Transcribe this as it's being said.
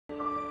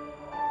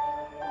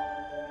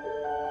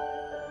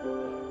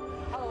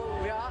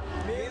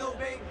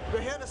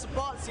to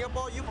support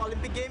Singapore Youth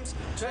Olympic Games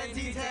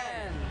 2010.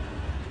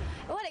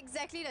 What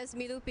exactly does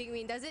Lu Bing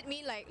mean? Does it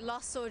mean like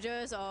Lost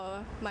Soldiers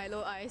or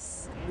Milo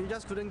Ice? We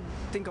just couldn't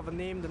think of a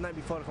name the night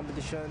before the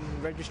competition,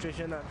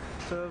 registration.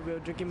 So we were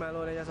drinking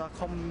Milo and just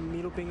call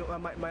Milo Ping,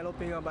 Milo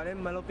Ping, but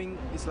then Milo Ping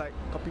is like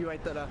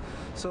copyrighted.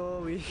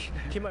 So we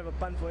came up with a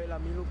pun for it,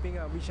 Milo Ping,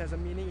 which has a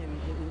meaning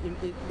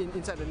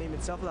inside the name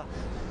itself.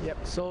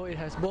 Yep. So it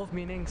has both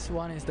meanings.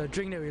 One is the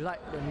drink that we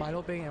like, the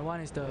Milo Ping, and one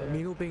is the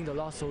Lu Bing, the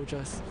Lost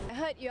Soldiers. I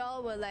heard you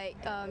all were like,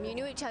 you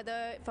knew each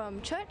other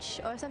from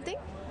church or something?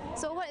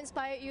 So what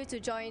inspired you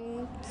to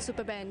join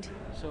Superband?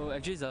 So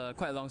actually it's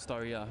quite a long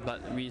story,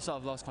 but we sort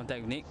of lost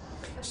contact with Nick.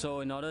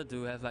 So in order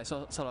to have like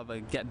sort of a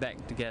get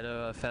back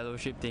together, a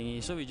fellowship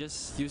thingy, so we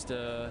just used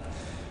the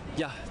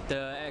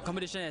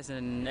competition as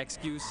an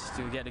excuse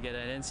to get together,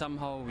 and then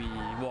somehow we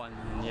won.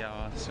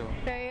 Yeah, so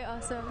very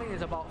awesome. I think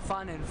it's about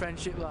fun and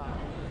friendship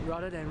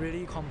rather than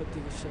really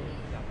competition.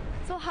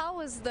 So how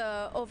was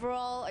the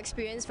overall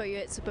experience for you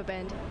at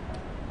Superband?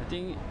 I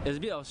think it's a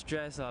bit of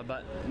stress,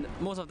 but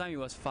most of the time it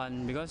was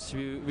fun because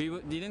we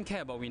didn't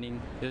care about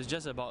winning. It was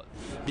just about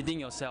beating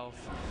yourself,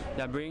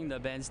 bringing the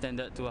band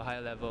standard to a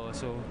higher level.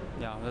 So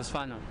yeah, it was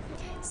fun.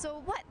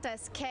 So what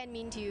does CAN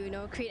mean to you?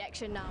 Create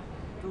action now.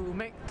 To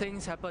make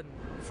things happen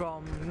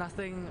from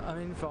nothing. I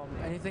mean, from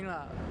anything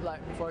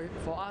Like for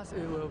us,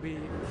 it will be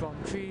from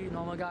 3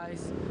 normal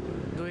guys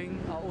doing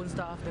our own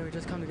stuff. Then we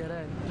just come together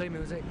and play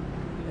music,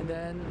 and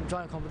then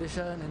join a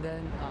competition, and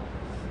then.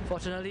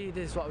 Fortunately,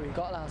 this is what we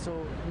got,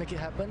 so make it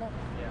happen.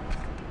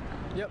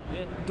 Yep,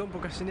 don't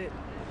procrastinate.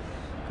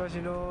 Because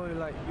you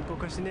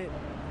procrastinate,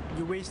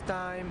 you waste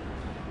time,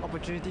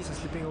 opportunities are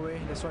slipping away.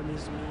 That's what it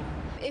means to me.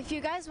 If you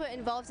guys were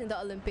involved in the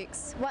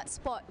Olympics, what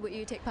sport would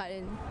you take part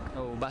in?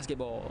 Oh,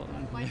 basketball.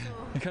 Why so?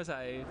 Because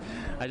I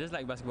just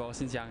like basketball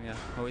since young,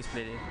 always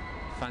played it.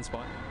 Fun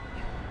sport.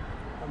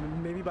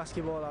 Maybe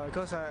basketball,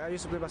 because I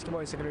used to play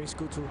basketball in secondary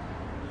school too.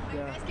 You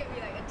guys can be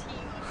like a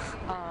team.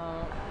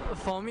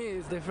 For me,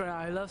 it's different.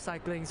 I love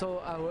cycling, so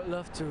I would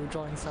love to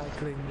join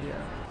cycling.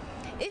 Yeah.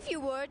 If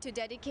you were to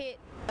dedicate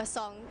a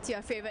song to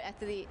your favorite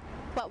athlete,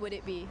 what would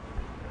it be?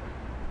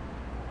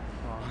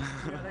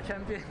 We are the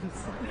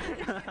champions.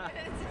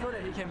 So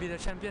that he can be the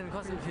champion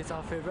because he's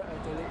our favorite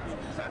athlete.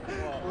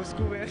 Old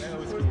school, man.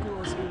 Old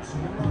school.